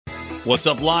What's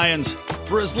up, Lions?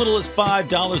 For as little as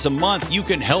 $5 a month, you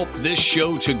can help this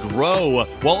show to grow,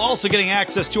 while also getting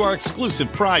access to our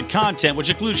exclusive Pride content,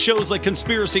 which includes shows like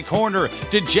Conspiracy Corner,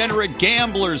 Degenerate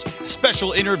Gamblers,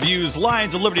 special interviews,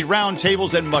 Lions of Liberty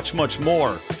roundtables, and much, much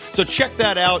more. So check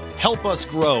that out. Help us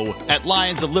grow at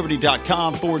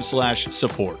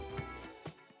lionsofliberty.com/support.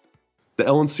 The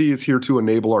LNC is here to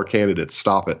enable our candidates.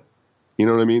 Stop it. You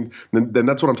know what I mean? Then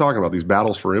that's what I'm talking about. These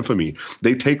battles for infamy.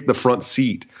 They take the front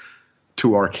seat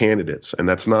to our candidates, and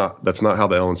that's not how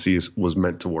the LNC was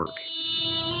meant to work.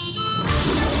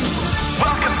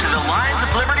 Welcome to the Lions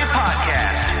of Liberty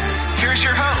podcast. Here's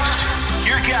your host,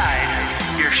 your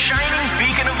guide, your shining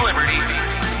beacon of liberty,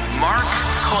 Marc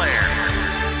Claire.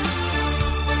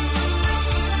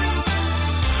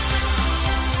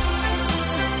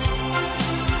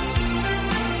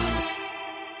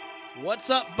 What's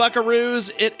up,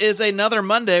 buckaroos? It is another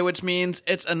Monday, which means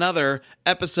it's another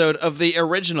episode of the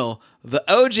original, the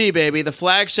OG, baby, the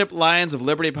flagship Lions of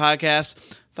Liberty podcast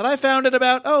that I founded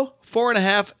about,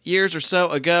 4.5 years or so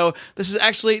ago. This is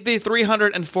actually the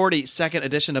 342nd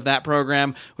edition of that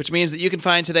program, which means that you can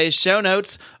find today's show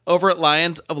notes over at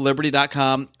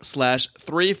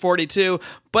lionsofliberty.com/342.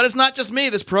 But it's not just me.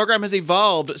 This program has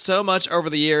evolved so much over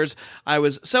the years. I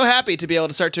was so happy to be able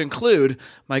to start to include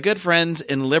my good friends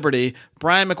in Liberty,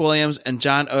 Brian McWilliams and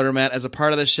John Odermatt, as a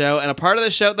part of the show. And a part of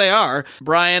the show they are.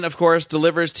 Brian, of course,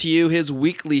 delivers to you his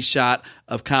weekly shot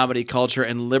of comedy, culture,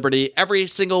 and liberty every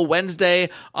single Wednesday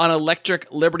on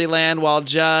Electric Liberty Land, while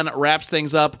John wraps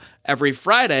things up every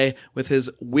Friday with his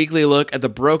weekly look at the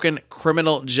broken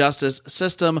criminal justice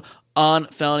system on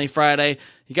Felony Friday.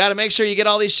 You got to make sure you get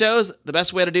all these shows. The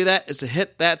best way to do that is to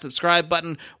hit that subscribe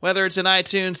button, whether it's in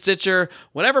iTunes, Stitcher,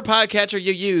 whatever podcatcher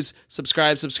you use.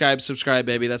 Subscribe,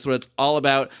 baby. That's what it's all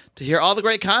about, to hear all the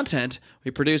great content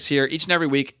we produce here each and every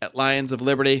week at Lions of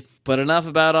Liberty. But enough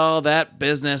about all that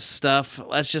business stuff.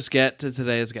 Let's just get to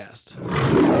today's guest.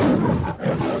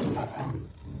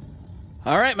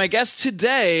 All right, my guest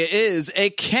today is a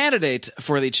candidate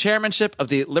for the chairmanship of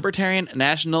the Libertarian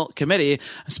National Committee.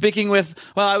 I'm speaking with,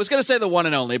 well, I was going to say the one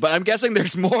and only, but I'm guessing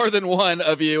there's more than one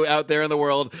of you out there in the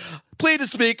world. Pleased to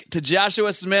speak to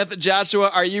Joshua Smith. Joshua,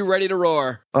 are you ready to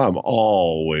roar? I'm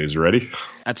always ready.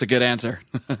 That's a good answer,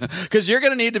 because you're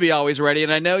going to need to be always ready.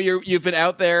 And I know you've been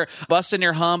out there busting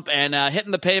your hump and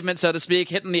hitting the pavement, so to speak,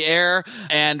 hitting the air,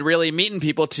 and really meeting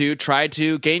people to try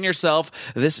to gain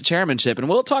yourself this chairmanship. And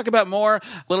we'll talk about a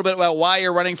little bit about why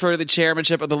you're running for the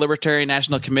chairmanship of the Libertarian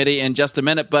National Committee in just a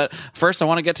minute. But first, I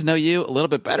want to get to know you a little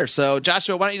bit better. So,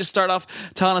 Joshua, why don't you just start off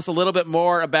telling us a little bit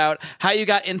more about how you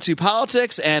got into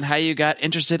politics and how you got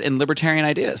interested in libertarian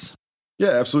ideas?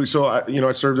 Yeah, absolutely. So,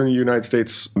 I served in the United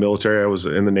States military. I was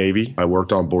in the Navy. I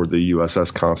worked on board the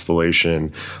USS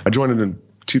Constellation. I joined it in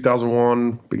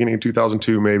 2001, beginning of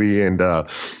 2002 maybe, and I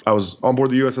was on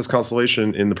board the USS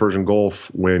Constellation in the Persian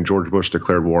Gulf when George Bush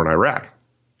declared war in Iraq.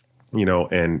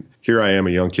 And here I am, a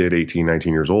young kid, 18,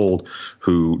 19 years old,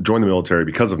 who joined the military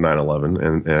because of 9/11,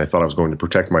 and I thought I was going to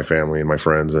protect my family and my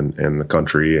friends and the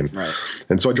country. And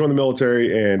so I joined the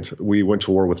military, and we went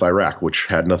to war with Iraq, which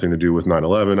had nothing to do with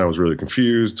 9/11. I was really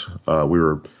confused. We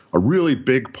were a really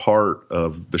big part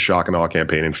of the shock and awe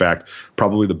campaign. In fact,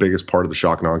 probably the biggest part of the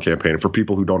shock and awe campaign. And for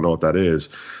people who don't know what that is,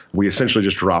 we essentially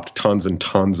just dropped tons and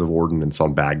tons of ordnance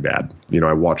on Baghdad.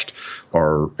 I watched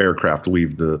our aircraft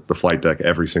leave the flight deck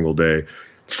every single day,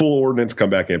 full ordnance, come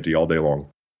back empty all day long.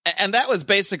 And that was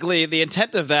basically the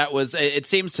intent of that was, it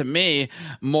seems to me,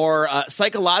 more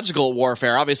psychological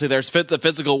warfare. Obviously, there's the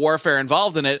physical warfare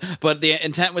involved in it, but the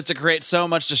intent was to create so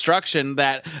much destruction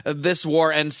that this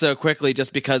war ends so quickly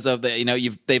just because of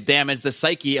they've damaged the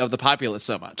psyche of the populace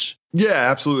so much.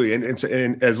 Yeah, absolutely.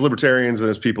 And as libertarians and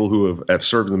as people who have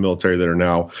served in the military that are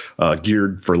now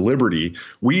geared for liberty,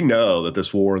 we know that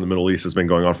this war in the Middle East has been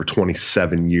going on for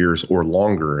 27 years or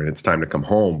longer, and it's time to come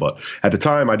home. But at the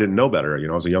time, I didn't know better.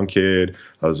 I was a young kid.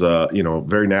 I was,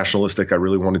 very nationalistic. I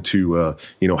really wanted to,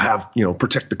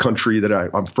 protect the country that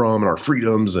I'm from and our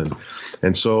freedoms.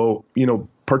 And so,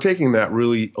 partaking in that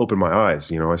really opened my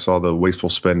eyes. I saw the wasteful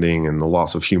spending and the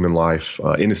loss of human life,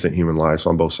 innocent human lives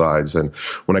on both sides. And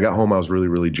when I got home, I was really,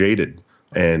 really jaded.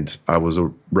 And I was a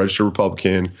registered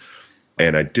Republican,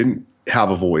 and I didn't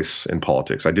have a voice in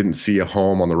politics. I didn't see a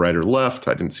home on the right or left.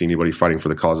 I didn't see anybody fighting for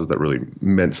the causes that really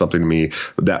meant something to me.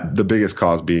 That the biggest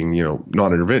cause being,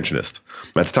 non-interventionist.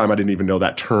 At the time, I didn't even know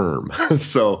that term.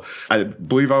 So I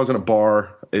believe I was in a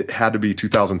bar. It had to be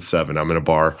 2007. I'm in a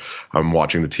bar. I'm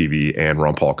watching the TV, and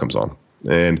Ron Paul comes on.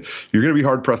 And you're going to be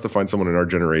hard pressed to find someone in our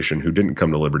generation who didn't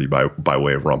come to Liberty by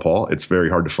way of Ron Paul. It's very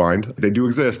hard to find. They do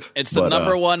exist. It's the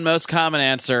number one most common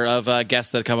answer of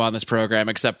guests that come on this program,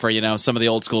 except for, some of the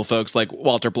old school folks like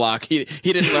Walter Block. He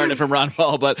didn't learn it from Ron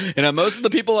Paul, but most of the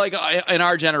people like in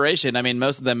our generation, I mean,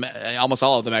 most of them, almost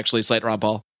all of them actually cite Ron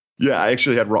Paul. Yeah, I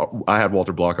actually had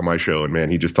Walter Block on my show, and man,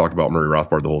 he just talked about Murray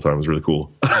Rothbard the whole time. It was really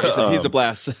cool. He's a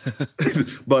blast.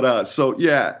 But so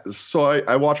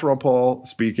I watched Ron Paul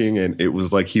speaking, and it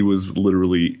was like he was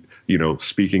literally,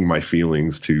 speaking my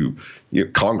feelings to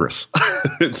Congress.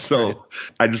 And so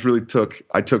I just really took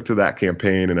to that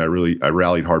campaign, and I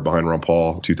rallied hard behind Ron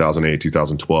Paul, 2008,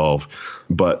 2012.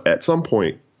 But at some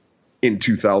point in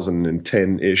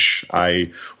 2010-ish,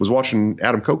 I was watching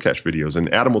Adam Koketch videos,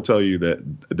 and Adam will tell you that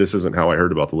this isn't how I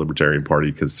heard about the Libertarian Party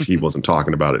because he wasn't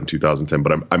talking about it in 2010,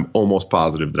 but I'm almost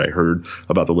positive that I heard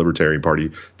about the Libertarian Party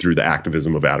through the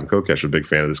activism of Adam Koketch. I'm a big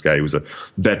fan of this guy. He was a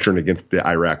veteran against the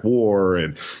Iraq War,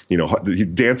 and he's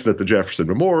dancing at the Jefferson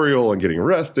Memorial and getting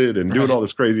arrested and doing all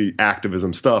this crazy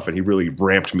activism stuff, and he really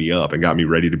ramped me up and got me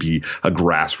ready to be a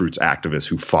grassroots activist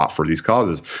who fought for these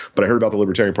causes. But I heard about the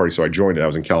Libertarian Party, so I joined it. I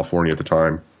was in California at the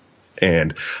time,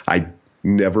 and I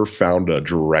never found a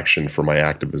direction for my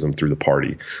activism through the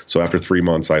party. So after 3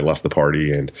 months, I left the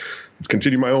party and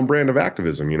continued my own brand of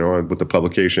activism, with the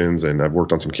publications, and I've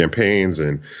worked on some campaigns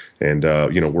and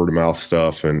word of mouth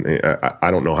stuff. And I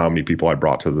don't know how many people I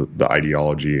brought to the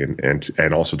ideology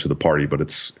and also to the party, but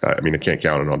I can't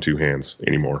count it on two hands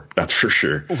anymore. That's for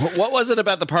sure. What was it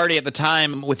about the party at the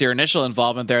time with your initial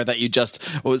involvement there that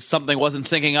something wasn't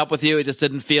syncing up with you? It just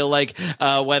didn't feel like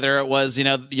whether it was,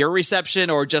 your reception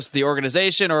or just the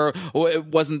organization, or it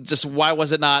wasn't just, why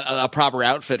was it not a proper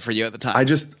outfit for you at the time?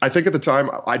 I think at the time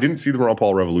I didn't see the Ron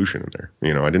Paul revolution in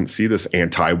there. I didn't see this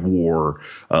anti-war,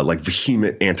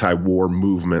 vehement anti-war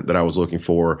movement that I was looking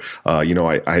for. I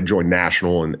had joined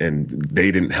National, and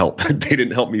they didn't help. They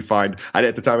didn't help me find.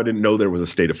 At the time, I didn't know there was a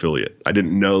state affiliate. I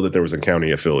didn't know that there was a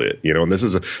county affiliate. And this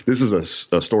is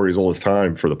a story as old as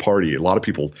time for the party. A lot of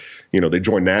people, they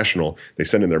join National, they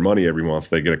send in their money every month,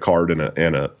 they get a card and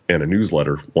a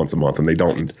newsletter once a month, and they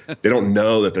don't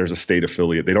know that there's a state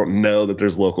affiliate. They don't know that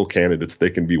there's local candidates they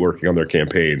can be working on their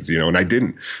campaigns. And I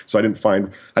didn't. So I didn't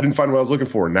find what I was looking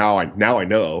for. Now I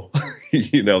know,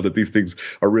 that these things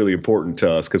are really important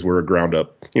to us because we're a ground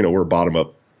up, we're a bottom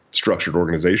up structured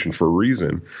organization for a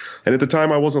reason. And at the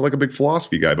time I wasn't like a big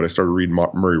philosophy guy, but I started reading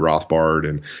Murray Rothbard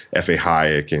and F.A.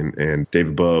 Hayek and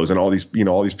David Bose and all these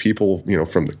people,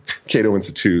 from the Cato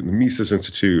Institute and the Mises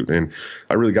Institute. And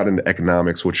I really got into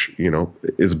economics, which,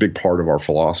 is a big part of our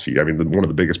philosophy. One of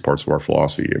the biggest parts of our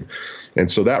philosophy.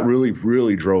 And so that really,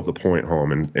 really drove the point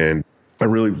home. And I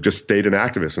really just stayed an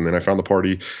activist. And then I found the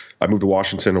party. I moved to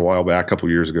Washington a while back, a couple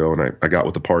of years ago, and I got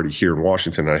with the party here in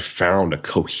Washington, and I found a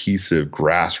cohesive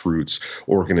grassroots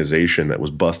organization that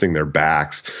was busting their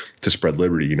backs to spread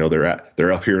liberty.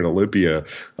 They're up here in Olympia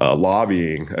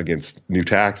lobbying against new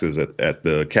taxes at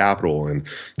the Capitol, and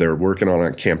they're working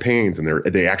on campaigns, and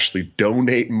they actually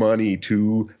donate money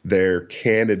to their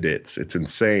candidates. It's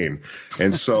insane.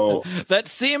 And so that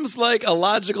seems like a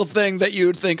logical thing that you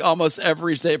would think almost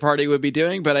every state party would be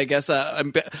doing, but I guess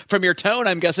from your tone,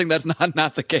 I'm guessing that's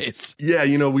not the case. Yeah,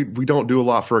 we don't do a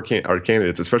lot for our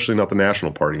candidates, especially not the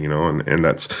National Party, and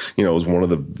that's, was one of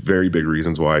the very big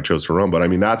reasons why I chose to run. But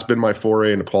that's been my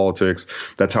foray into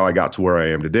politics. That's how I got to where I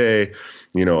am today.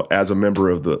 As a member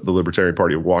of the Libertarian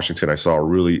Party of Washington, I saw a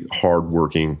really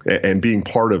hardworking, and being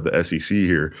part of the SEC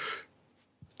here,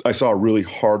 I saw a really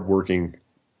hardworking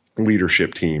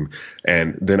leadership team.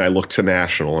 And then I looked to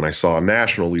National, and I saw a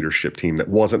national leadership team that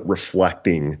wasn't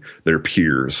reflecting their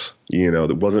peers.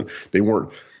 They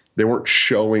weren't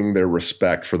showing their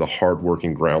respect for the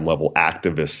hardworking ground level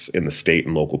activists in the state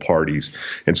and local parties.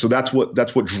 And so that's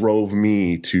what drove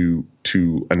me to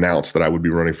announce that I would be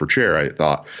running for chair. I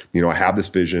thought, I have this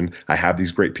vision. I have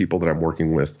these great people that I'm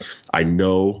working with. I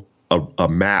know a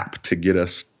map to get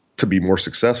us to be more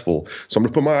successful. So I'm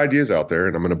going to put my ideas out there,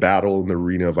 and I'm going to battle in the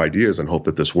arena of ideas and hope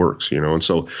that this works, And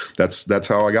so that's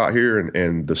how I got here.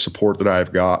 And the support that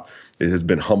I've got, it has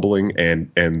been humbling,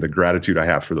 and the gratitude I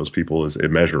have for those people is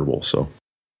immeasurable. So.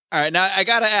 All right, now I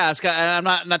gotta ask. I'm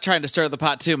not trying to stir the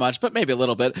pot too much, but maybe a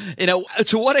little bit.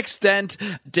 To what extent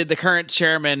did the current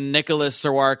chairman Nicholas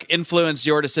Sarwark influence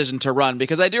your decision to run?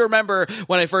 Because I do remember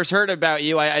when I first heard about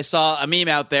you, I saw a meme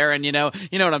out there, and you know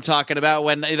what I'm talking about.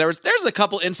 When there's a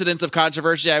couple incidents of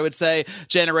controversy, I would say,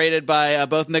 generated by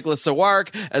both Nicholas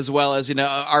Sarwark as well as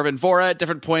Arvin Vora at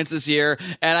different points this year.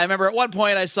 And I remember at one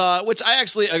point I saw, which I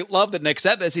love that Nick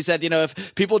said this. He said,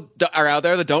 if people are out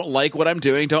there that don't like what I'm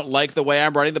doing, don't like the way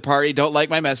I'm running the the party don't like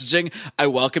my messaging, I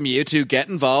welcome you to get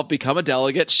involved, become a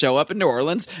delegate, show up in New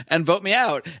Orleans, and vote me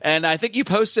out. And I think you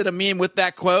posted a meme with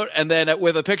that quote, and then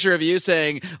with a picture of you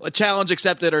saying, challenge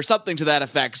accepted, or something to that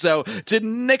effect. So did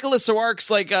Nicholas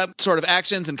Sarwark's sort of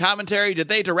actions and commentary, did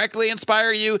they directly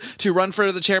inspire you to run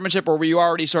for the chairmanship, or were you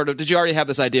already did you already have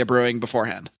this idea brewing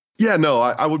beforehand? Yeah, no,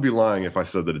 I would be lying if I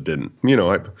said that it didn't.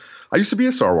 I used to be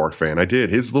a Sarwark fan. I did.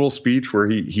 His little speech where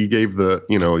he gave the,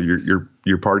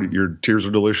 your party, your tears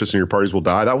are delicious and your parties will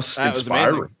die. That was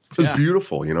inspiring. It was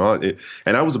beautiful, and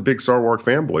I was a big Sarwark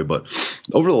fanboy. But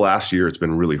over the last year, it's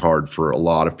been really hard for a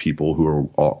lot of people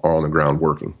who are on the ground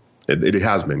working. It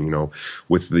has been,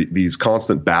 with these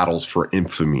constant battles for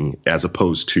infamy, as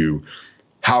opposed to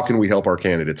how can we help our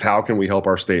candidates? How can we help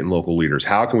our state and local leaders?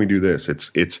 How can we do this?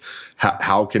 It's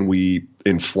how can we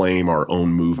inflame our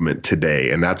own movement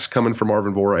today? And that's coming from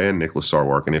Arvin Vohra and Nicholas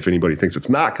Sarwark. And if anybody thinks it's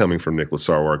not coming from Nicholas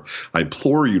Sarwark, I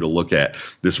implore you to look at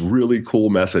this really cool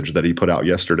message that he put out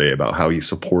yesterday about how he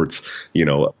supports,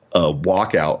 a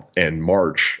walkout and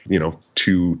march,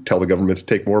 to tell the government to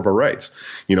take more of our rights.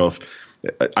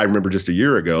 I remember just a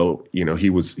year ago,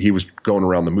 he was going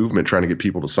around the movement trying to get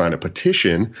people to sign a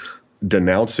petition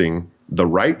denouncing the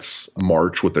rights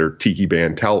march with their tiki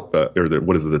band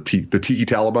the tiki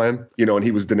Taliban, and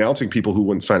he was denouncing people who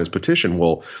wouldn't sign his petition.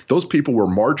 Well, those people were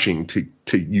marching to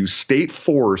use state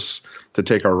force to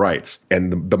take our rights.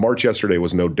 And the march yesterday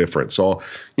was no different. So,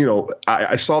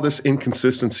 I saw this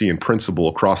inconsistency in principle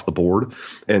across the board.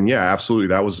 And yeah, absolutely.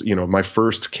 That was, my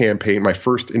first campaign, my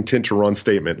first intent to run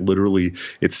statement. Literally,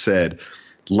 it said,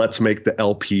 let's make the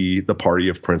LP the party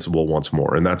of principle once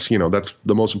more. And that's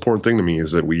the most important thing to me,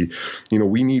 is that we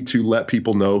need to let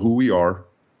people know who we are,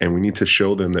 and we need to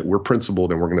show them that we're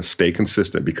principled and we're going to stay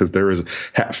consistent, because there is,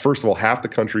 first of all, half the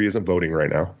country isn't voting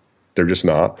right now. They're just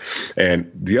not.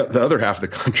 And the other half of the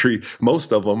country,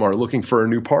 most of them are looking for a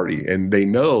new party, and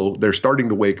they're starting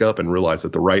to wake up and realize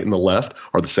that the right and the left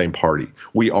are the same party.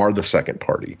 We are the second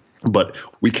party, but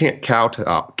we can't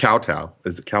kowtow.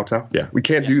 Is it kowtow? Yeah, we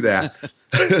can't do that.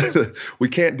 We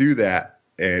can't do that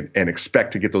and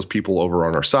expect to get those people over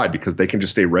on our side, because they can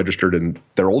just stay registered in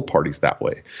their old parties that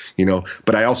way,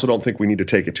 But I also don't think we need to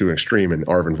take it to an extreme and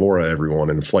Arvin Vohra everyone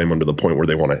and inflame them to the point where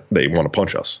they want to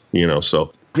punch us,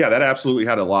 So yeah, that absolutely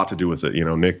had a lot to do with it.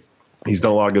 Nick, he's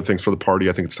done a lot of good things for the party.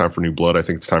 I think it's time for new blood. I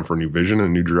think it's time for a new vision and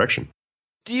a new direction.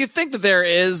 Do you think that there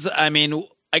is? I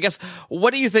guess,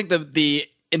 what do you think the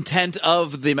intent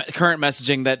of the current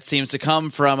messaging that seems to come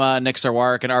from Nick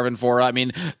Sarwark and Arvin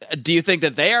Vohra? Do you think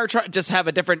that they are just have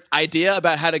a different idea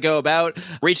about how to go about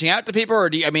reaching out to people, or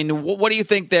what do you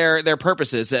think their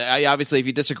purpose is? Obviously, if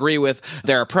you disagree with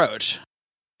their approach.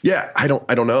 Yeah, I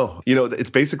don't know. It's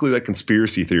basically like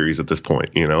conspiracy theories at this point.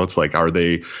 It's like, are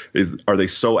they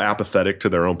so apathetic to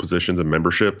their own positions and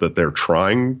membership that they're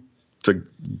trying to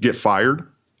get fired,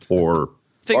 or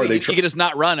you could just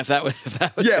not run if that was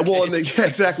yeah, well,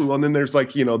 exactly. Well, and then there's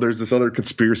there's this other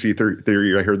conspiracy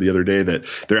theory I heard the other day, that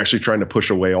they're actually trying to push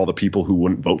away all the people who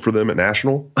wouldn't vote for them at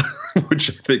national,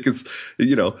 which I think is,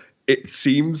 it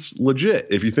seems legit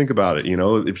if you think about it.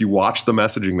 If you watch the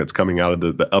messaging that's coming out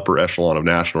of the upper echelon of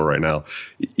national right now,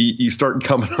 you start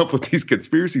coming up with these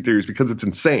conspiracy theories, because it's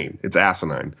insane. It's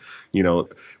asinine.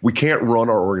 We can't run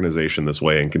our organization this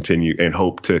way and continue and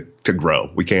hope to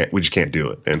grow. We just can't do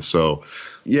it. And so,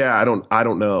 yeah, I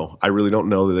don't know. I really don't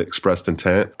know the expressed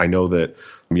intent. I know that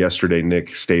yesterday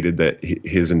Nick stated that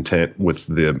his intent with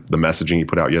the messaging he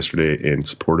put out yesterday in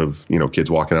support of,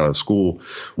 kids walking out of school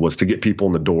was to get people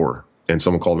in the door. And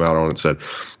someone called him out on it and said,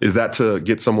 is that to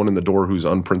get someone in the door who's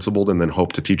unprincipled and then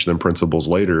hope to teach them principles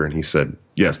later? And he said,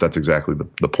 yes, that's exactly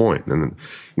the point. And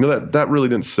that really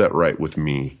didn't set right with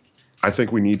me. I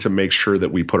think we need to make sure that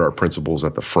we put our principles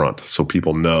at the front, so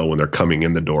people know when they're coming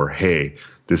in the door, hey,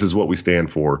 this is what we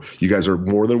stand for. You guys are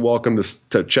more than welcome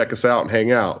to check us out and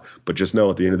hang out. But just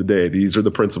know, at the end of the day, these are the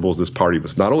principles this party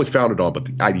was not only founded on, but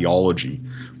the ideology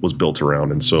was built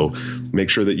around. And so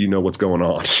make sure that you know what's going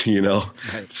on,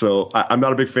 Right. So I'm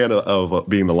not a big fan of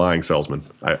being the lying salesman.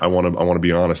 I want to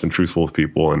be honest and truthful with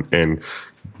people and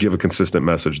give a consistent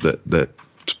message that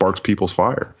sparks people's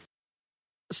fire.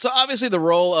 So obviously the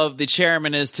role of the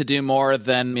chairman is to do more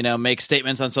than, make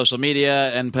statements on social media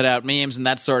and put out memes and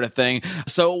that sort of thing.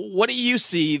 So what do you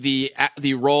see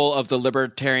the role of the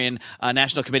Libertarian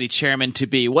National Committee chairman to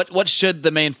be? What should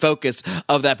the main focus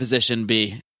of that position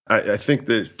be? I think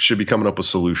that should be coming up with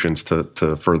solutions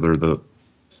to further the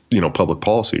public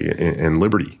policy and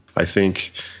liberty. I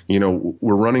think,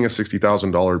 we're running a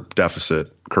 $60,000 deficit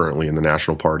currently in the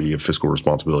National Party of Fiscal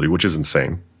Responsibility, which is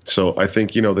insane. So I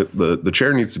think, that the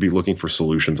chair needs to be looking for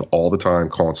solutions all the time,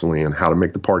 constantly, and how to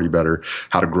make the party better,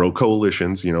 how to grow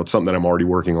coalitions. It's something that I'm already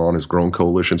working on, is growing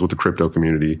coalitions with the crypto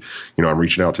community. I'm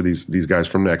reaching out to these guys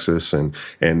from Nexus and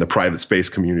the private space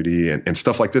community and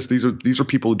stuff like this. These are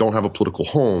people who don't have a political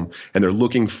home, and they're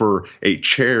looking for a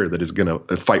chair that is going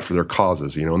to fight for their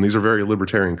causes, and these are very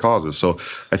libertarian causes. So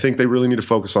I think they really need to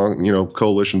focus on,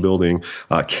 coalition building,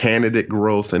 candidate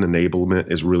growth and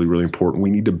enablement is really, really important.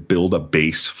 We need to build a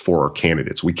base for our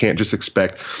candidates. We can't just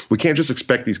expect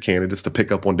these candidates to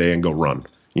pick up one day and go run.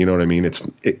 You know what I mean?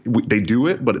 They do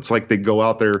it, but it's like they go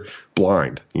out there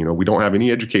blind. We don't have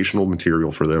any educational material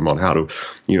for them on how to,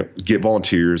 get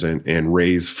volunteers and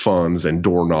raise funds and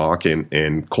door knock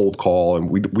and cold call. And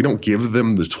we don't give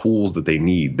them the tools that they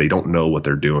need. They don't know what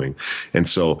they're doing. And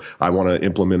so I want to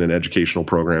implement an educational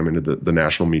program into the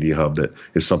National Media Hub that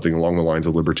is something along the lines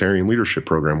of Libertarian Leadership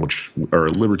Program, or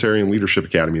Libertarian Leadership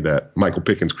Academy that Michael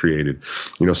Pickens created.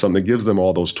 Something that gives them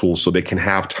all those tools so they can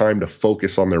have time to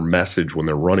focus on their message when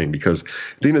they're running, because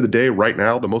at the end of the day, right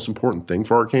now, the most important thing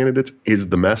for our candidates is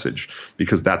the message,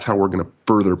 because that's how we're going to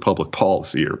further public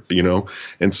policy here,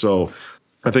 and so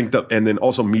I think that, and then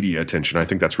also media attention. I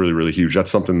think that's really, really huge.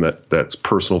 That's something that's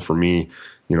personal for me.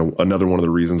 Another one of the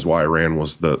reasons why I ran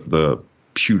was the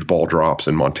huge ball drops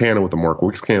in Montana with the Marc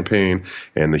Wicks campaign,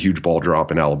 and the huge ball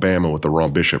drop in Alabama with the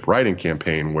Ron Bishop write-in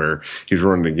campaign, where he's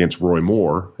running against Roy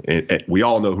Moore. And we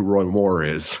all know who Roy Moore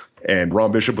is. And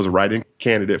Ron Bishop was a write-in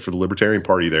candidate for the Libertarian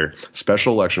Party there.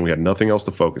 Special election. We had nothing else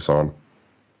to focus on.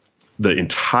 The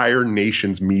entire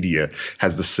nation's media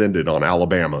has descended on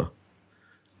Alabama.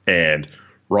 And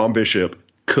Ron Bishop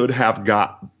could have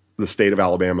got the state of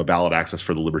Alabama ballot access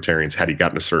for the Libertarians had he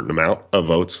gotten a certain amount of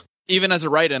votes. Even as a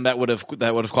write-in, that would have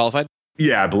qualified?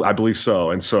 Yeah, I believe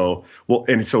so. And so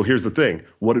here's the thing.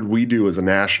 What did we do as a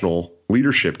national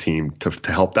leadership team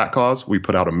to help that cause? We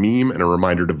put out a meme and a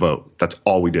reminder to vote. That's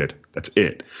all we did. That's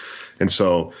it. And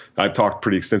so I've talked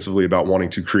pretty extensively about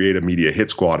wanting to create a media hit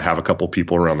squad, have a couple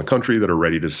people around the country that are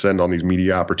ready to send on these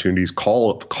media opportunities,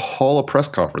 call a press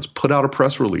conference, put out a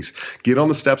press release, get on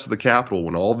the steps of the Capitol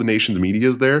when all the nation's media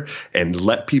is there, and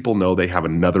let people know they have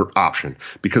another option,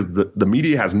 because the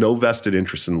media has no vested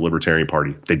interest in the Libertarian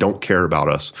Party. They don't care about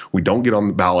us. We don't get on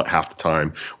the ballot half the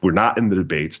time. We're not in the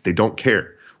debates. They don't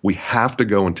care. We have to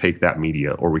go and take that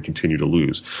media, or we continue to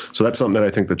lose. So that's something that I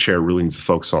think the chair really needs to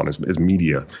focus on is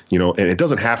media, and it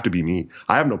doesn't have to be me.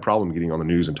 I have no problem getting on the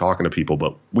news and talking to people,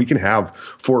 but we can have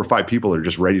 4 or 5 people that are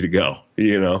just ready to go,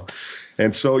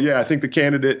 And so, yeah, I think the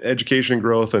candidate education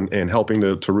growth and helping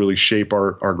to really shape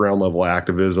our ground level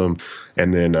activism,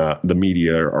 and then the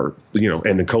media are,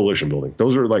 and the coalition building.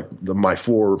 Those are like my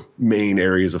 4 main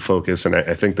areas of focus. And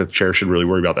I think the chair should really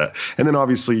worry about that. And then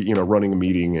obviously, running a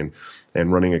meeting and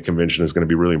running a convention is going to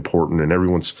be really important. And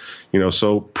everyone's,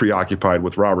 so preoccupied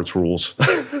with Robert's rules,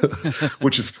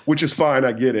 which is fine.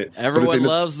 I get it. Everyone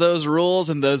loves those rules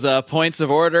and those points of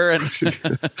order and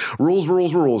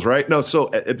rules, right? No.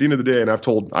 So at the end of the day, and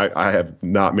I have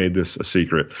not made this a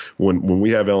secret. When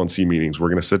we have LNC meetings, we're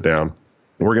going to sit down,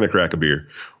 we're going to crack a beer.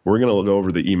 We're going to go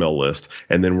over the email list,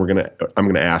 and then I'm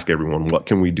going to ask everyone, what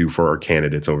can we do for our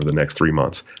candidates over the next 3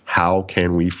 months? How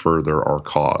can we further our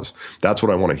cause? That's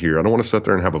what I want to hear. I don't want to sit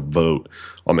there and have a vote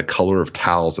on the color of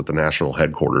towels at the national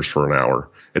headquarters for an hour.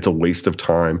 It's a waste of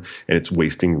time, and it's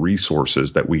wasting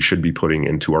resources that we should be putting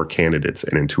into our candidates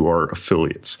and into our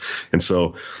affiliates. And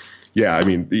so, yeah, I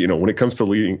mean, when it comes to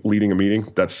leading a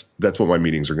meeting, that's what my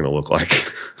meetings are going to look like.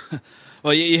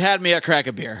 Well, you had me at crack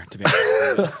a beer, to be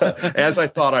honest. As I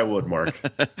thought I would, Mark.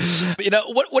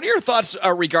 What are your thoughts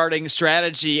regarding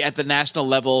strategy at the national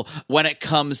level when it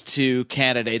comes to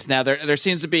candidates? Now, there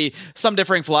seems to be some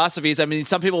differing philosophies. I mean,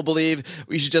 some people believe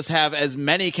we should just have as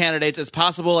many candidates as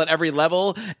possible at every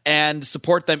level and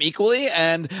support them equally.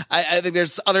 And I think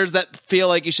there's others that feel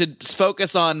like you should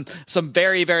focus on some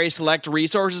very, very select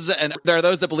resources. And there are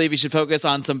those that believe you should focus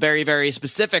on some very, very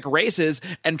specific races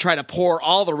and try to pour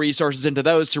all the resources into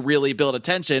those to really build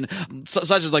attention,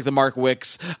 such as like the Marc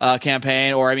Wicks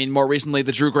campaign, or more recently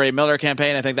the Drew Gray Miller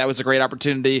campaign. I think that was a great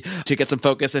opportunity to get some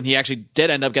focus, and he actually did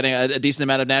end up getting a decent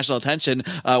amount of national attention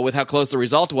with how close the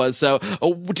result was. So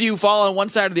do you fall on one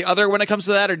side or the other when it comes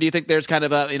to that, or do you think there's kind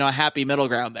of a happy middle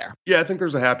ground there? Yeah, I think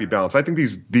there's a happy balance. I think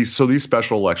these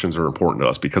special elections are important to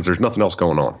us because there's nothing else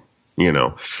going on.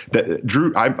 That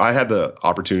Drew, I had the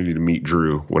opportunity to meet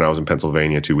Drew when I was in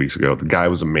Pennsylvania 2 weeks ago. The guy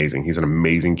was amazing. He's an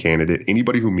amazing candidate.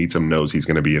 Anybody who meets him knows he's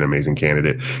going to be an amazing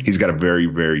candidate. He's got a very,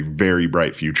 very, very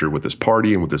bright future with this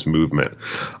party and with this movement.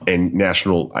 And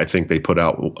National, I think they put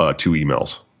out 2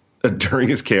 emails. during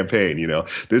his campaign.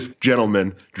 This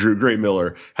gentleman, Drew Gray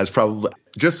Miller, has probably,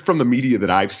 just from the media that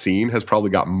I've seen, has probably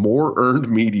got more earned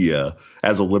media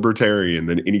as a libertarian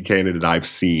than any candidate I've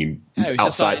seen. Yeah, he was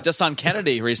outside. just on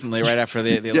Kennedy recently, right after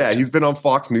the election. Yeah, he's been on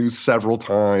Fox News several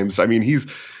times. I mean,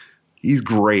 he's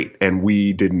great, and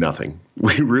we did nothing.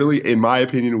 We really, in my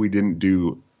opinion, we didn't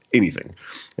do anything.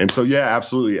 And so, yeah,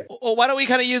 absolutely. Well, why don't we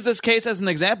kind of use this case as an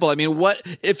example? I mean, what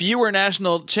if you were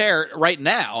national chair right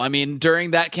now? I mean,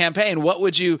 during that campaign, what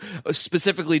would you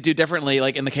specifically do differently,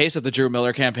 like in the case of the Drew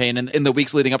Miller campaign in the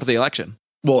weeks leading up to the election?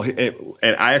 Well,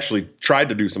 and I actually tried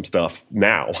to do some stuff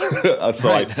now. So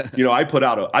right. I put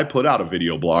out a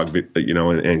video blog,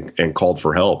 and called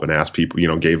for help and asked people,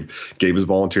 gave his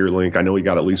volunteer link. I know he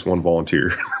got at least one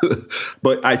volunteer,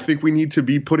 but I think we need to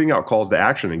be putting out calls to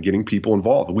action and getting people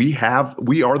involved. We are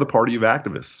the party of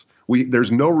activists.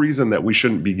 There's no reason that we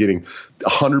shouldn't be getting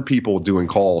 100 people doing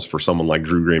calls for someone like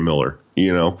Drew Gray Miller,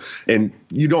 and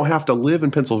you don't have to live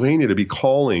in Pennsylvania to be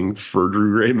calling for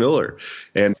Drew Gray Miller.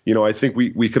 And, I think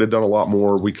we could have done a lot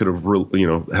more. We could have,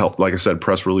 helped, like I said,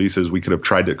 press releases. We could have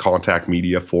tried to contact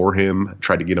media for him,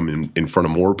 tried to get him in front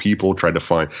of more people, tried to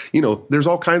find, there's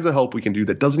all kinds of help we can do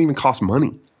that doesn't even cost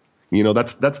money.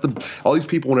 That's all these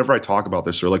people, whenever I talk about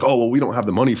this, they're like, oh, well, we don't have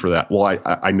the money for that. Well,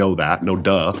 I know that. No,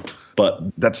 duh.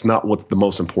 But that's not what's the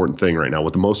most important thing right now.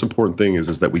 What the most important thing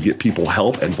is that we get people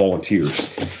help and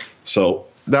volunteers. So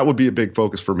that would be a big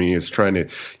focus for me, is trying to,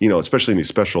 especially in these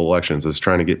special elections, is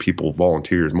trying to get people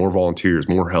volunteers,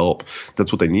 more help.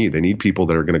 That's what they need. They need people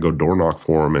that are going to go door knock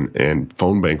for them and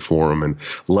phone bank for them, and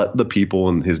let the people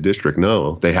in his district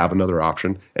know they have another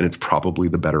option, and it's probably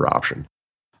the better option.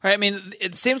 Right, I mean,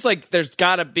 it seems like there's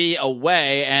got to be a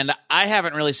way, and I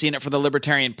haven't really seen it for the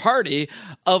Libertarian Party,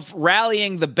 of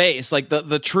rallying the base, like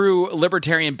the true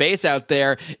libertarian base out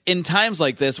there in times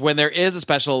like this, when there is a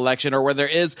special election or when there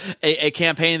is a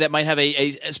campaign that might have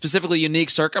a specifically unique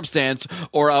circumstance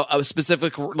or a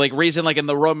specific reason, like in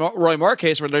the Roy Moore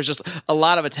case, where there's just a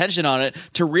lot of attention on it,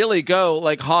 to really go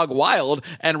hog wild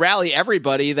and rally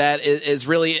everybody that is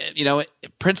really,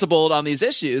 principled on these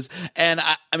issues. And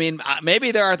I mean, maybe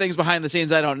there are things behind the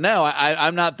scenes I don't know.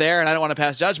 I'm not there, and I don't want to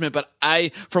pass judgment, but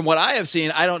from what I have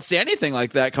seen, I don't see anything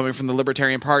like that coming from the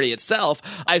Libertarian Party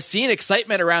itself. I've seen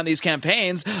excitement around these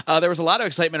campaigns. There was a lot of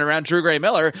excitement around Drew Gray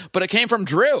Miller, but it came from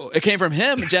Drew. It came from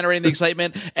him generating the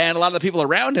excitement, and a lot of the people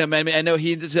around him. I mean, I know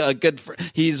he's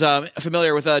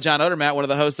familiar with John Odermatt, one of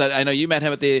the hosts that I know you met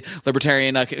him at the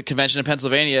Libertarian Convention in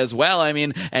Pennsylvania as well. I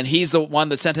mean, and he's the one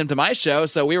that sent him to my show,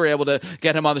 so we were able to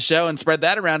get him on the show and spread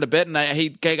that around a bit, and he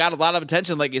got a lot of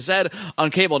attention, like you said, on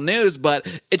cable news, but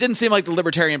it didn't seem like the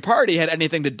Libertarian Party had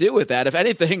anything to do with that. If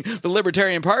anything, the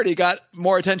Libertarian Party got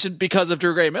more attention because of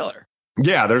Drew Gray Miller.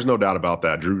 Yeah, there's no doubt about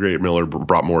that. Drew Gray Miller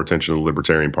brought more attention to the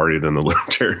Libertarian Party than the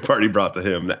Libertarian Party brought to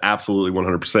him. Absolutely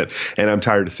 100%. And I'm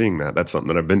tired of seeing that. That's something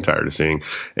that I've been tired of seeing.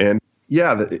 And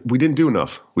yeah, we didn't do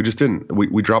enough. We just didn't.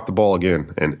 We dropped the ball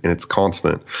again, and it's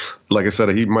constant. Like I said,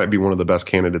 he might be one of the best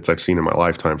candidates I've seen in my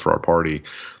lifetime for our party.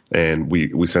 And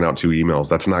we sent out 2 emails.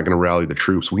 That's not going to rally the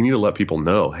troops. We need to let people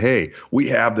know, hey, we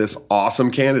have this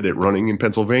awesome candidate running in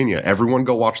Pennsylvania. Everyone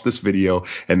go watch this video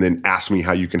and then ask me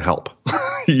how you can help.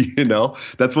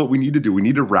 That's what we need to do. We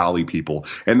need to rally people.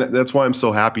 And that's why I'm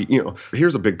so happy.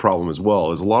 Here's a big problem as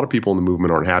well, is a lot of people in the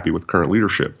movement aren't happy with current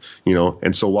leadership,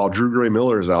 and so while Drew Gray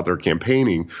Miller is out there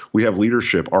campaigning, we have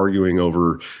leadership arguing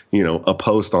over, a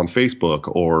post on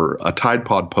Facebook or a Tide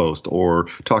Pod post or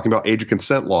talking about age of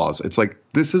consent laws. It's like,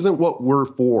 this isn't what we're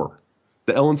for.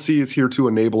 The LNC is here to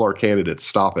enable our candidates.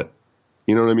 Stop it.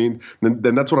 You know what I mean?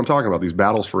 Then that's what I'm talking about. These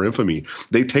battles for infamy,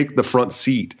 they take the front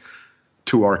seat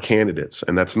to our candidates,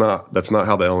 and that's not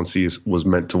how the LNC was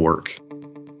meant to work.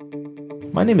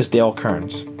 My name is Dale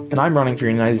Kearns, and I'm running for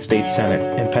United States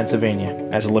Senate in Pennsylvania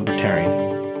as a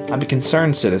Libertarian. I'm a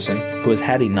concerned citizen who has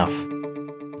had enough.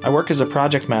 I work as a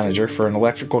project manager for an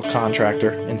electrical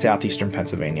contractor in southeastern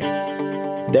Pennsylvania.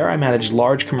 There I manage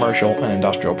large commercial and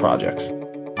industrial projects.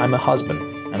 I'm a husband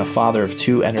and a father of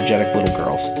 2 energetic little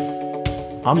girls.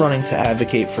 I'm running to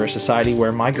advocate for a society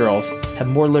where my girls have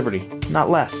more liberty, not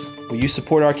less. Will you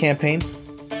support our campaign?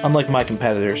 Unlike my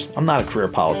competitors, I'm not a career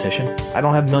politician. I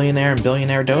don't have millionaire and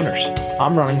billionaire donors.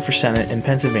 I'm running for Senate in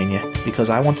Pennsylvania because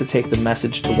I want to take the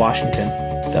message to Washington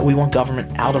that we want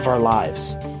government out of our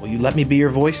lives. Will you let me be your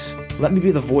voice? Let me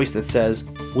be the voice that says,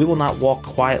 we will not walk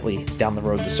quietly down the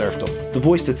road to serfdom. The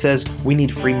voice that says we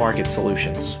need free market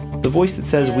solutions. The voice that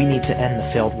says we need to end the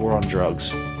failed war on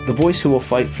drugs. The voice who will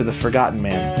fight for the forgotten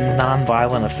man,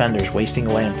 non-violent offenders wasting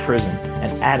away in prison,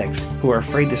 and addicts who are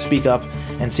afraid to speak up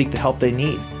and seek the help they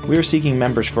need. We are seeking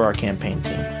members for our campaign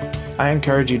team. I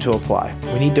encourage you to apply.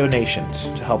 We need donations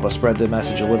to help us spread the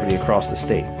message of liberty across the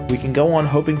state. We can go on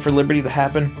hoping for liberty to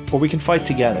happen, or we can fight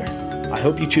together. I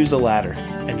hope you choose the latter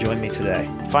and join me today.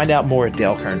 Find out more at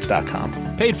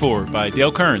dalekearns.com. Paid for by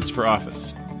Dale Kearns for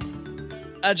office.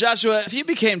 Joshua, if you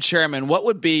became chairman, what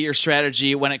would be your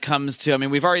strategy when it comes to,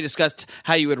 we've already discussed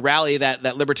how you would rally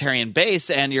that libertarian base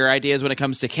and your ideas when it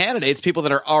comes to candidates, people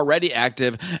that are already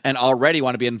active and already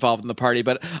want to be involved in the party.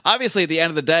 But obviously, at the end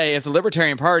of the day, if the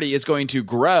Libertarian Party is going to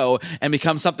grow and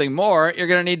become something more, you're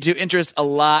going to need to interest a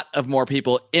lot of more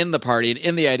people in the party and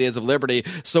in the ideas of liberty.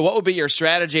 So what would be your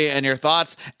strategy and your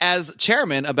thoughts as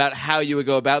chairman about how you would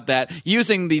go about that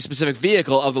using the specific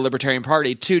vehicle of the Libertarian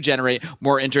Party to generate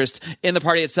more interest in the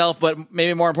party itself, but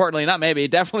maybe more importantly,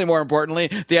 definitely more importantly,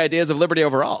 the ideas of liberty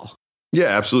overall? Yeah,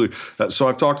 absolutely. So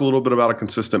I've talked a little bit about a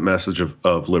consistent message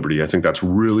of liberty. I think that's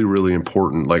really, really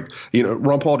important.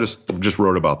 Ron Paul just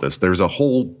wrote about this. There's a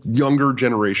whole younger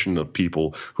generation of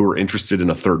people who are interested in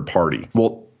a third party.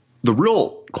 Well, the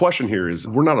real question here is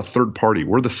we're not a third party.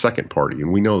 We're the second party,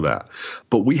 and we know that.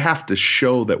 But we have to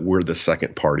show that we're the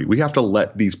second party. We have to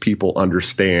let these people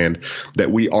understand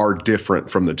that we are different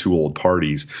from the two old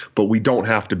parties, but we don't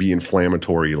have to be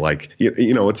inflammatory.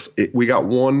 We got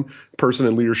one person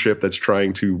in leadership that's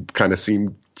trying to kind of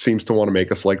seems to want to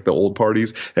make us like the old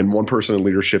parties, and one person in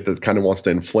leadership that kind of wants to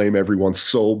inflame everyone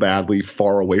so badly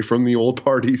far away from the old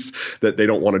parties that they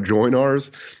don't want to join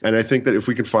ours. And I think that if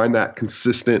we can find that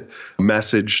consistent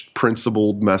message,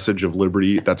 principled message of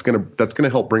liberty, that's going to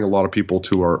help bring a lot of people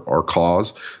to our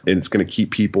cause, and it's going to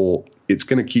keep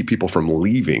people from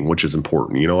leaving, which is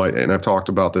important. And I've talked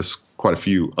about this quite a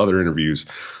few other interviews.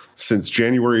 Since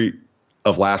January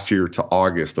of last year to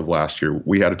August of last year,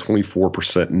 we had a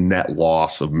 24% net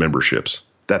loss of memberships.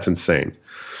 That's insane.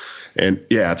 And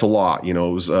yeah, it's a lot. It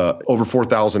was over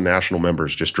 4,000 national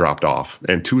members just dropped off,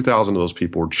 and 2,000 of those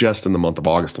people were just in the month of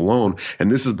August alone.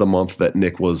 And this is the month that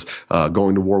Nick was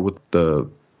going to war with the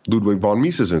Ludwig von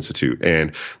Mises Institute.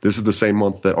 And this is the same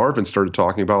month that Arvin started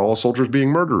talking about all soldiers being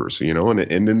murderers,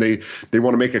 and then they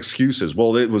want to make excuses.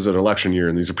 Well, it was an election year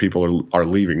and these people are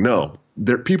leaving. No,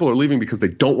 people are leaving because they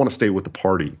don't want to stay with the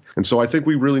party. And so I think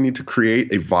we really need to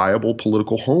create a viable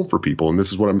political home for people. And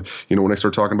this is what when I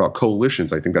start talking about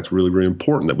coalitions, I think that's really, really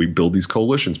important that we build these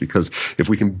coalitions, because if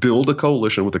we can build a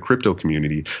coalition with the crypto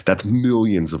community, that's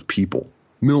millions of people.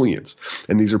 Millions.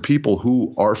 And these are people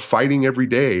who are fighting every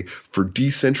day for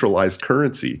decentralized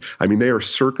currency. They are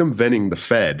circumventing the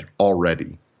Fed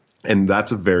already. And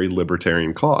that's a very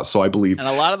libertarian cause. So I believe. And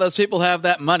a lot of those people have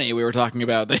that money we were talking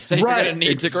about. They're going to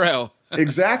need to grow.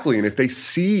 Exactly. And if they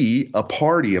see a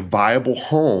party, a viable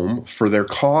home for their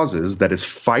causes that is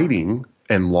fighting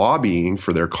and lobbying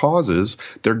for their causes,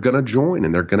 they're going to join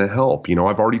and they're going to help.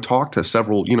 I've already talked to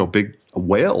several, big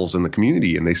whales in the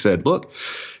community, and they said, look,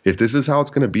 if this is how it's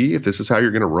going to be, if this is how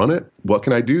you're going to run it, what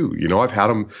can I do? I've had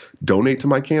them donate to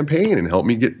my campaign and help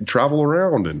me travel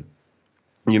around. And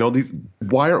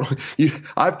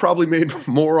I've probably made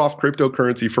more off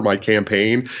cryptocurrency for my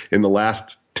campaign in the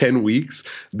last 10 weeks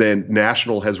than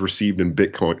National has received in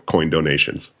Bitcoin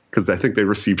donations, because I think they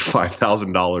received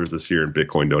 $5,000 this year in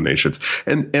Bitcoin donations.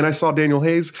 And I saw Daniel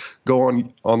Hayes go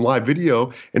on live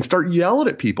video and start yelling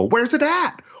at people. Where's it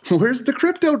at? Where's the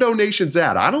crypto donations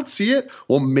at? I don't see it.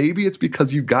 Well, maybe it's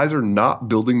because you guys are not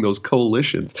building those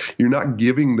coalitions. You're not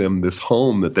giving them this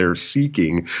home that they're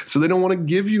seeking, so they don't want to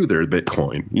give you their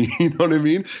Bitcoin. You know what I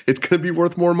mean? It's going to be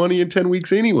worth more money in 10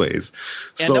 weeks anyways.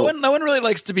 Yeah, so, no one really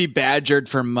likes to be badgered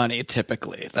for money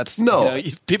typically. That's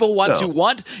people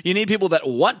you need people that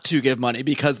want to give money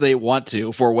because they want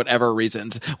to, for whatever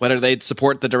reasons, whether they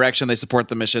support the direction, they support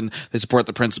the mission, they support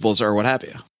the principles, or what have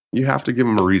you. You have to give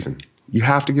them a reason. You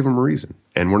have to give them a reason.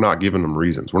 And we're not giving them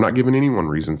reasons. We're not giving anyone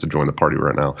reasons to join the party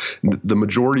right now. The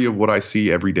majority of what I see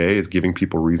every day is giving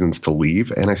people reasons to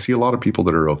leave. And I see a lot of people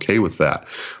that are okay with that.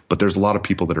 But there's a lot of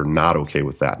people that are not okay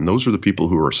with that. And those are the people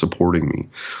who are supporting me.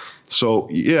 So,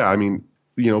 yeah,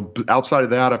 outside of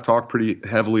that, I've talked pretty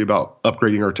heavily about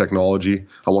upgrading our technology.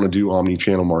 I want to do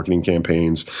omni-channel marketing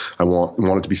campaigns. I want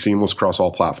it to be seamless across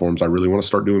all platforms. I really want to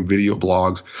start doing video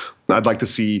blogs. I'd like to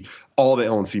see all the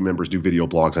LNC members do video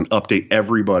blogs and update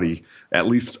everybody at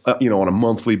least, on a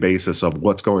monthly basis of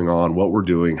what's going on, what we're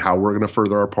doing, how we're going to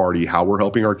further our party, how we're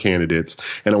helping our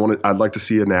candidates. And I'd like to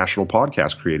see a national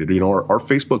podcast created. Our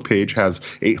Facebook page has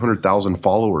 800,000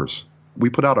 followers. We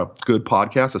put out a good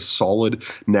podcast, a solid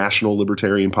national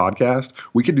libertarian podcast.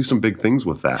 We could do some big things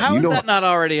with that. How is that not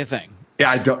already a thing? Yeah,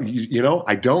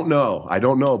 I don't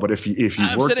know. But if you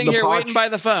I'm work sitting here waiting by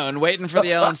the phone, waiting for the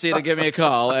LNC to give me a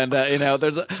call, and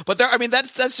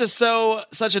that's just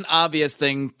such an obvious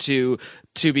thing to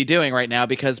be doing right now,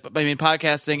 because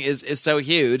podcasting is so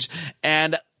huge,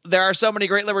 and there are so many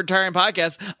great libertarian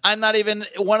podcasts. I'm not even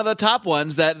one of the top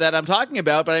ones that I'm talking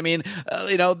about, but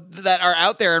that are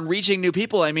out there and reaching new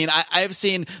people. I've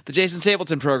seen the Jason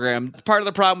Stapleton program, Part of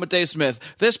the Problem with Dave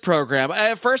Smith, this program. I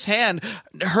have firsthand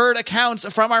heard accounts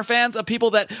from our fans of people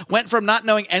that went from not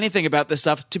knowing anything about this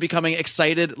stuff to becoming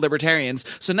excited libertarians.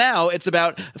 So now it's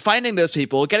about finding those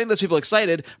people, getting those people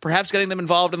excited, perhaps getting them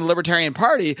involved in the Libertarian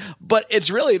Party, but it's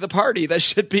really the party that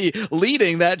should be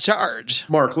leading that charge.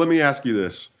 Mark, let me ask you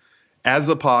this. As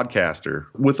a podcaster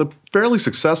with a fairly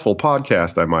successful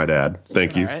podcast, I might add.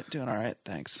 Thank you. Doing all right.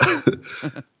 Thanks.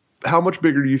 How much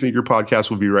bigger do you think your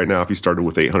podcast would be right now if you started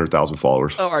with 800,000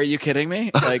 followers? Oh, are you kidding me?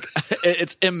 Like,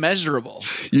 it's immeasurable.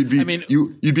 You'd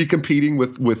be competing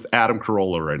with Adam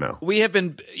Carolla right now. We have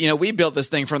been, we built this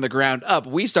thing from the ground up.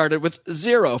 We started with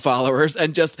 0 followers,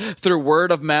 and just through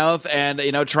word of mouth and,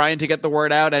 trying to get the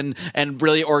word out and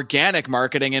really organic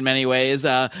marketing in many ways.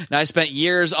 Now, I spent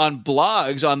years on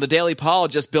blogs on the Daily Paul,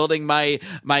 just building my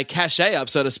cachet up,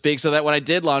 so to speak, so that when I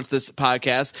did launch this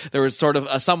podcast, there was sort of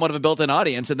somewhat of a built-in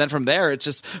audience. And then from there, it's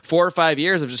just 4 or 5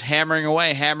 years of just hammering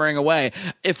away.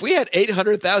 If we had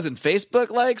 800,000 Facebook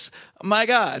likes, my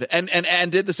God,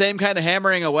 and did the same kind of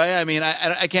hammering away,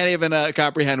 I can't even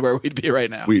comprehend where we'd be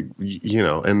right now.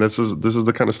 And this is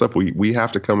the kind of stuff we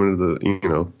have to come into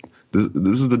the,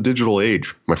 this is the digital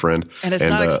age, my friend. And it's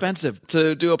not expensive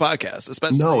to do a podcast,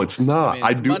 especially. No, it's not.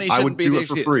 I would do it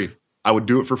for free. I would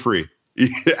do it for free.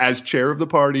 As chair of the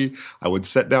party, I would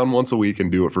sit down once a week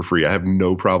and do it for free. I have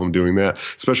no problem doing that,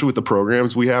 especially with the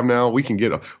programs we have now. We can get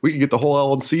the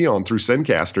whole LNC on through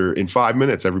Zencaster in 5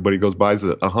 minutes. Everybody buys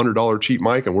a $100 cheap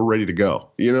mic and we're ready to go.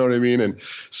 You know what I mean? And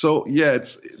so, yeah,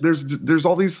 there's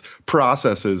all these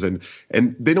processes and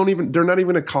they're not even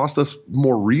going to cost us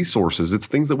more resources. It's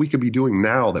things that we could be doing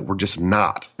now that we're just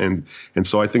not. And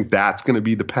so I think that's going to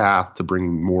be the path to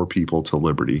bringing more people to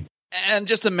liberty. And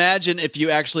just imagine if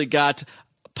you actually got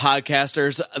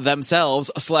podcasters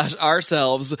themselves /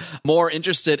 ourselves more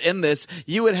interested in this.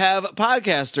 You would have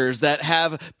podcasters that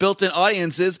have built-in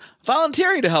audiences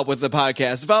volunteering to help with the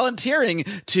podcast, volunteering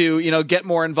to, get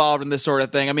more involved in this sort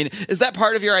of thing. Is that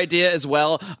part of your idea as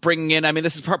well? Bringing in,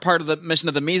 this is part of the mission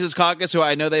of the Mises Caucus, who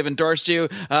I know they've endorsed you.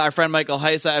 Our friend Michael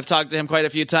Heiss, I've talked to him quite a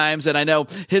few times, and I know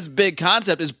his big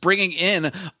concept is bringing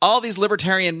in all these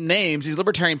libertarian names, these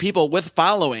libertarian people with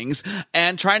followings,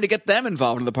 and trying to get them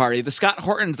involved in the party. The Scott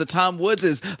Hortons, the Tom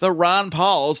Woodses, the Ron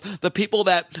Pauls, the people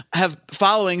that have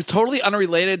followings totally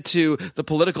unrelated to the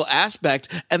political aspect,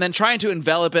 and then trying to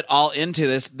envelop it all into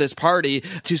this party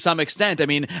to some extent.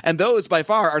 And those by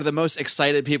far are the most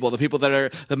excited people, the people that are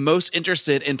the most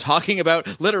interested in talking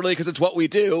about, literally, because it's what we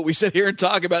do. We sit here and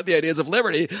talk about the ideas of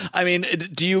liberty.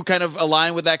 Do you kind of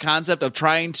align with that concept of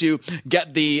trying to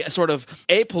get the sort of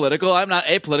apolitical? I'm not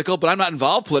apolitical, but I'm not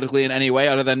involved politically in any way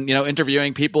other than,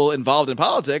 interviewing people involved in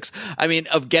politics.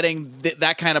 Of getting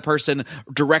that kind of person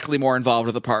directly more involved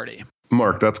with the party.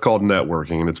 Mark, that's called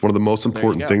networking, and it's one of the most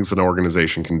important things an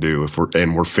organization can do if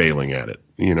we're failing at it.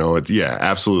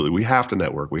 Absolutely. We have to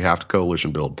network. We have to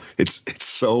coalition build. It's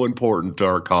so important to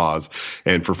our cause.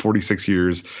 And for 46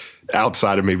 years,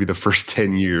 outside of maybe the first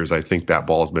 10 years, I think that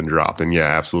ball has been dropped. And yeah,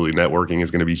 absolutely. Networking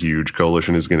is going to be huge.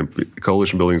 Coalition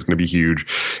building is going to be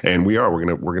huge. And we're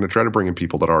going to try to bring in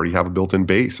people that already have a built-in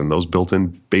base. And those built-in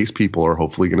base people are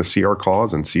hopefully going to see our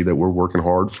cause and see that we're working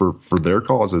hard for their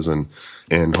causes.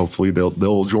 And hopefully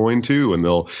they'll join too. And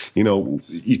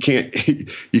you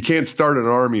can't start an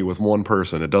army with one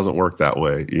person. It doesn't work that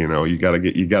way. You got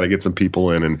to get some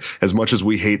people in. And as much as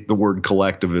we hate the word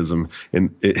collectivism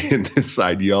in this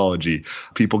ideology,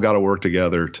 people got to work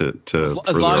together to as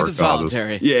long as it's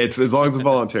voluntary. Yeah, it's as long as it's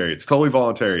voluntary. It's totally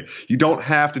voluntary. You don't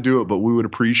have to do it, but we would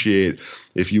appreciate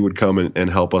if you would come and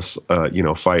help us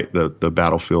fight the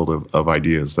battlefield of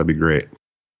ideas. That'd be great.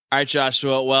 All right,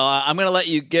 Joshua. Well, I'm going to let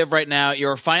you give right now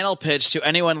your final pitch to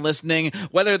anyone listening,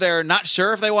 whether they're not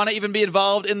sure if they want to even be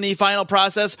involved in the final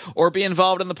process or be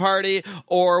involved in the party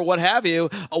or what have you.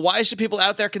 Why should people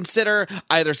out there consider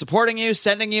either supporting you,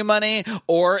 sending you money,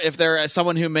 or if they're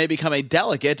someone who may become a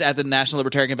delegate at the National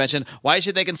Libertarian Convention, why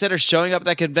should they consider showing up at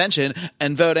that convention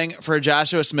and voting for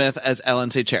Joshua Smith as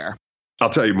LNC chair? I'll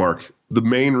tell you, Mark, the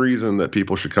main reason that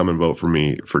people should come and vote for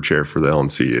me for chair for the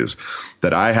LNC is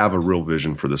that I have a real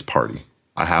vision for this party.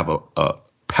 I have a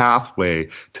pathway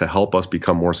to help us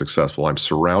become more successful. I'm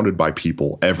surrounded by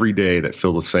people every day that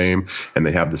feel the same and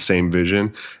they have the same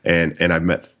vision. And I've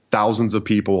met thousands of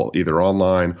people either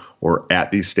online or at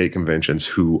these state conventions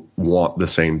who want the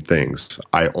same things.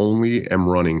 I only am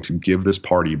running to give this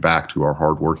party back to our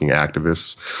hardworking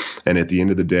activists. And at the end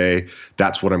of the day,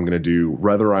 that's what I'm going to do,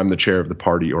 whether I'm the chair of the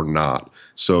party or not.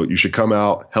 So you should come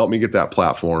out, help me get that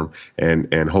platform,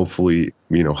 and hopefully,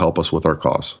 help us with our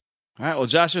cause. All right. Well,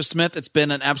 Joshua Smith, it's been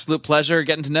an absolute pleasure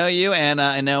getting to know you. And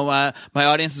I know my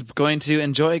audience is going to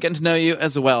enjoy getting to know you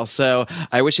as well. So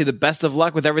I wish you the best of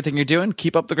luck with everything you're doing.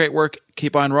 Keep up the great work.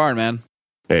 Keep on roaring, man.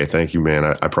 Hey, thank you, man.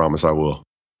 I promise I will.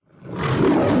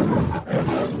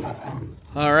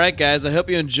 All right, guys. I hope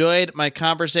you enjoyed my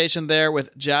conversation there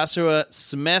with Joshua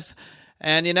Smith.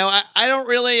 And, I don't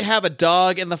really have a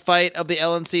dog in the fight of the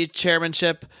LNC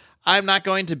chairmanship. I'm not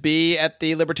going to be at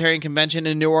the Libertarian Convention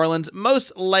in New Orleans.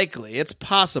 Most likely. It's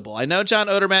possible. I know John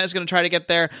Odermatt is going to try to get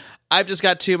there. I've just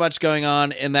got too much going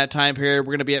on in that time period.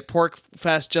 We're going to be at Pork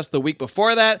Fest just the week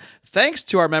before that. Thanks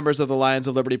to our members of the Lions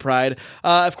of Liberty Pride.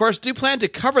 Of course, do plan to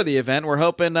cover the event. We're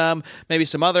hoping maybe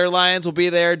some other Lions will be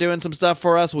there doing some stuff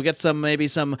for us. We'll get maybe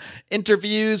some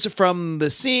interviews from the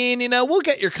scene. We'll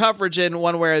get your coverage in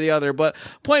one way or the other. But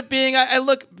point being, I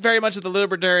look very much at the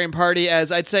Libertarian Party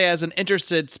as, I'd say, as an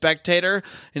interested spectator.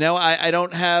 I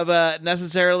don't have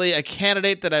necessarily a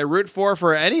candidate that I root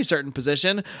for any certain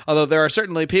position, although there are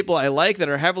certainly people I like that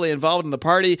are heavily involved in the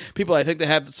party, people I think that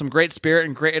have some great spirit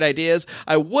and great ideas.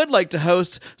 I would like to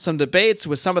host some debates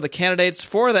with some of the candidates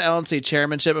for the LNC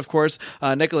chairmanship. Of course,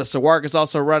 Nicholas Sarwark is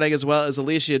also running, as well as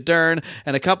Alicia Dern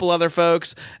and a couple other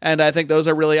folks, and I think those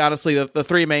are really honestly the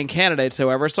three main candidates,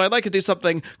 however. So I'd like to do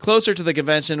something closer to the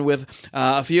convention with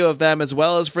a few of them, as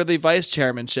well as for the vice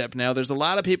chairmanship. Now, there's a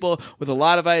lot of people with a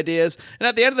lot of ideas, and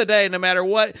at the end of the day, no matter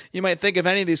what you might think of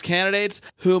any of these candidates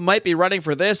who might be running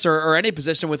for this or any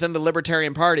position within the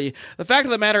Libertarian Party, the fact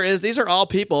of the matter is these are all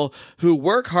people who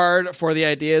work hard for the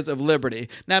ideas of liberty.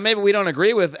 Now, maybe we don't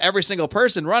agree with every single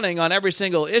person running on every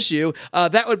single issue.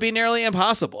 That would be nearly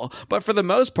impossible. But for the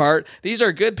most part, these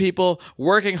are good people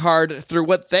working hard through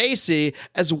what they see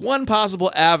as one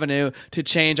possible avenue to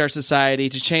change our society,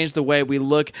 to change the way we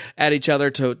look at each other,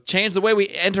 to change the way we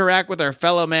interact with our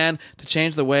fellow man, to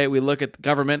change the way we look at the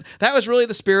government. That was really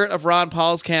the spirit of Ron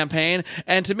Paul's campaign.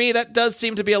 And to me, that does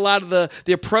seem to be a lot of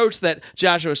the approach that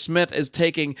Joshua Smith is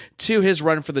taking to his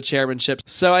run for the chairmanship.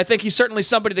 So I think he's certainly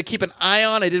somebody to keep an eye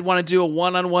on. I did want to do a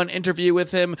one-on-one interview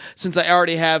with him, since I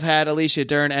already have had Alicia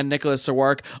Dern and Nicholas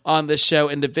Sarwark on this show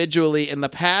individually in the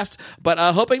past, but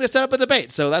hoping to set up a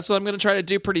debate. So that's what I'm going to try to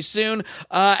do pretty soon.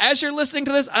 As you're listening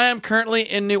to this, I am currently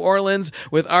in New Orleans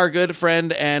with our good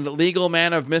friend and legal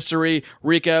man of mystery,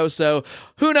 Rico. So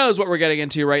who knows what we're getting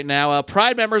into right now.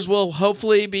 Pride members will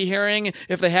hopefully be hearing,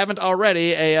 if they haven't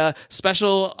already, a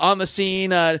special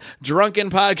on-the-scene drunken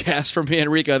podcast from me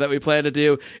and Rico that we plan to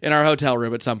do in our hotel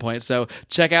room at some point. So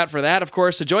check out for that. Of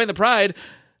course, to join the Pride,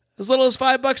 as little as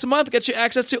 $5 a month gets you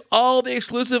access to all the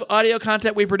exclusive audio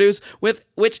content we produce, with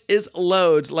which is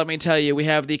loads. Let me tell you, we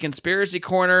have the Conspiracy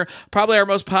Corner, probably our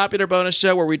most popular bonus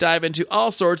show, where we dive into all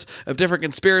sorts of different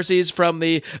conspiracies, from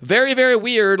the very, very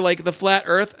weird, like the flat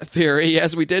earth theory,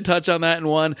 yes, we did touch on that in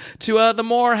one, to the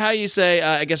more,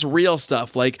 real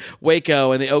stuff, like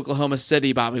Waco and the Oklahoma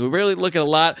City bombing. We really look at a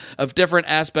lot of different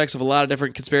aspects of a lot of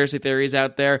different conspiracy theories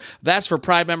out there. That's for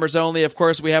Pride members only. Of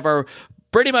course, we have our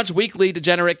pretty much weekly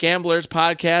Degenerate Gamblers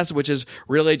podcast, which is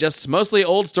really just mostly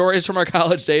old stories from our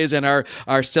college days and our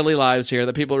silly lives here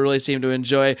that people really seem to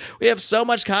enjoy. We have so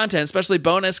much content, especially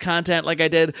bonus content like I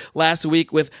did last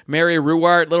week with Mary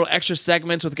Ruwart, little extra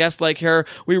segments with guests like her.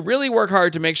 We really work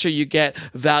hard to make sure you get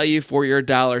value for your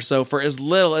dollar. So for as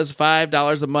little as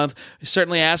 $5 a month, we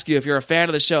certainly ask you, if you're a fan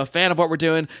of the show, a fan of what we're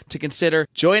doing, to consider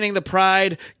joining the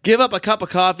Pride, give up a cup of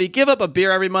coffee, give up a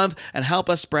beer every month, and help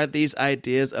us spread these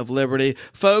ideas of liberty.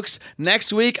 Folks,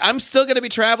 next week, I'm still going to be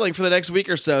traveling for the next week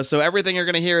or so everything you're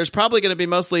going to hear is probably going to be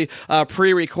mostly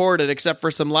pre-recorded, except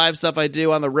for some live stuff I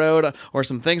do on the road or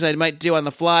some things I might do on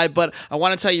the fly. But I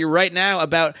want to tell you right now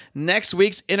about next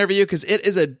week's interview, because it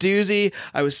is a doozy.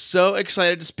 I was so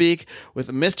excited to speak with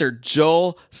Mr.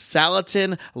 Joel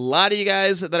Salatin. A lot of you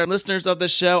guys that are listeners of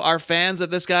this show are fans of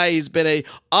this guy. He's been a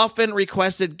often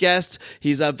requested guest.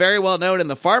 He's very well known in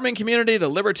the farming community, the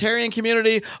libertarian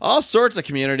community, all sorts of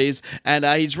communities. And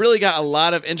he's really got a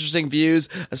lot of interesting views,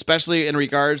 especially in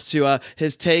regards to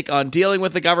his take on dealing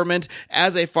with the government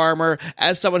as a farmer,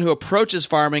 as someone who approaches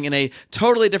farming in a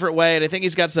totally different way. And I think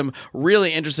he's got some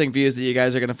really interesting views that you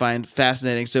guys are going to find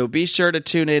fascinating. So be sure to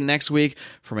tune in next week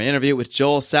for my interview with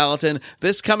Joel Salatin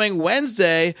this coming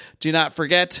Wednesday. Do not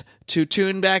forget to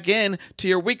tune back in to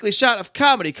your weekly shot of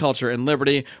comedy, culture, and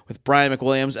liberty with Brian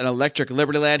McWilliams and Electric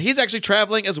Liberty Land. He's actually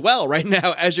traveling as well right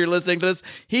now as you're listening to this.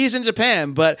 He's in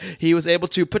Japan, but he was able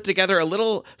to put together a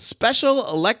little special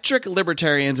Electric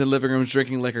Libertarians in Living Rooms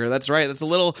Drinking Liquor. That's right. That's a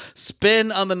little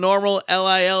spin on the normal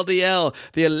LILDL.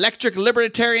 The Electric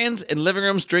Libertarians in Living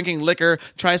Rooms Drinking Liquor.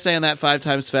 Try saying that 5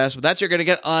 times fast, but that's what you're going to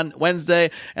get on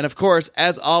Wednesday. And of course,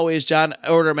 as always, John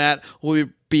Odermatt will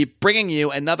be bringing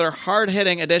you another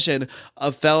hard-hitting edition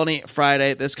of Felony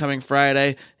Friday this coming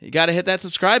Friday. You got to hit that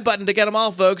subscribe button to get them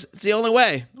all, folks. It's the only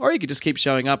way. Or you could just keep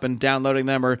showing up and downloading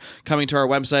them or coming to our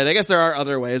website. I guess there are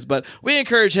other ways, but we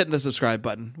encourage hitting the subscribe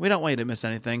button. We don't want you to miss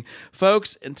anything.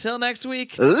 Folks, until next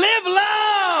week, live long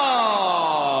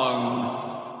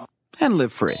and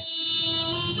live free.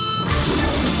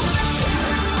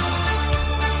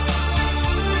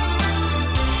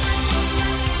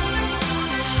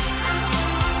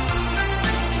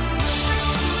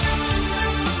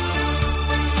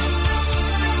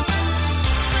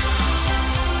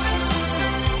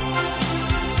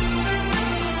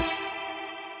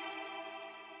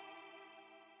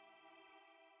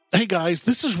 Hey guys,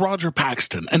 this is Roger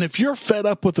Paxton, and if you're fed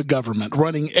up with the government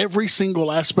running every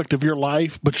single aspect of your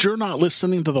life, but you're not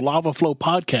listening to the Lava Flow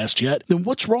podcast yet, then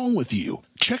what's wrong with you?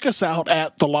 Check us out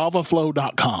at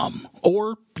thelavaflow.com,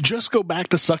 or just go back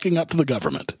to sucking up to the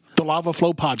government. The Lava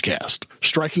Flow podcast,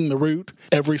 striking the root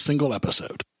every single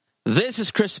episode. This is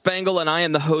Chris Spangle, and I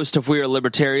am the host of We Are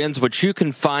Libertarians, which you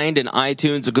can find in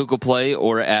iTunes, Google Play,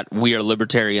 or at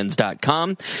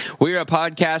wearelibertarians.com. We are a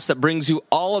podcast that brings you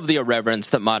all of the irreverence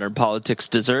that modern politics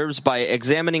deserves by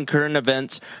examining current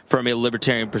events from a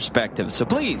libertarian perspective. So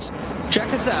please,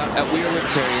 check us out at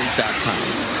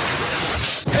wearelibertarians.com.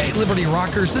 Hey, Liberty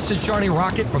Rockers, this is Johnny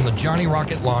Rocket from the Johnny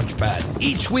Rocket Launchpad.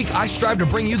 Each week, I strive to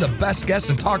bring you the best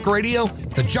guests in talk radio.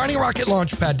 The Johnny Rocket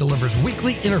Launchpad delivers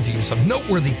weekly interviews of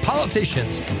noteworthy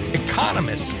politicians,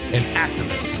 economists, and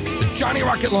activists. The Johnny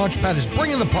Rocket Launchpad is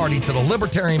bringing the party to the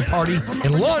Libertarian Party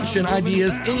and launching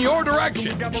ideas in your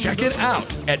direction. Check it out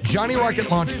at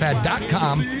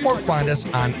JohnnyRocketLaunchpad.com or find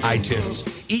us on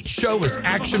iTunes. Each show is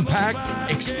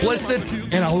action-packed, explicit,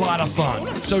 and a lot of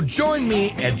fun. So join me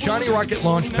at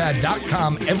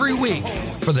JohnnyRocketLaunchpad.com every week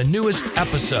for the newest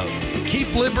episode.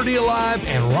 Keep liberty alive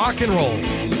and rock and roll.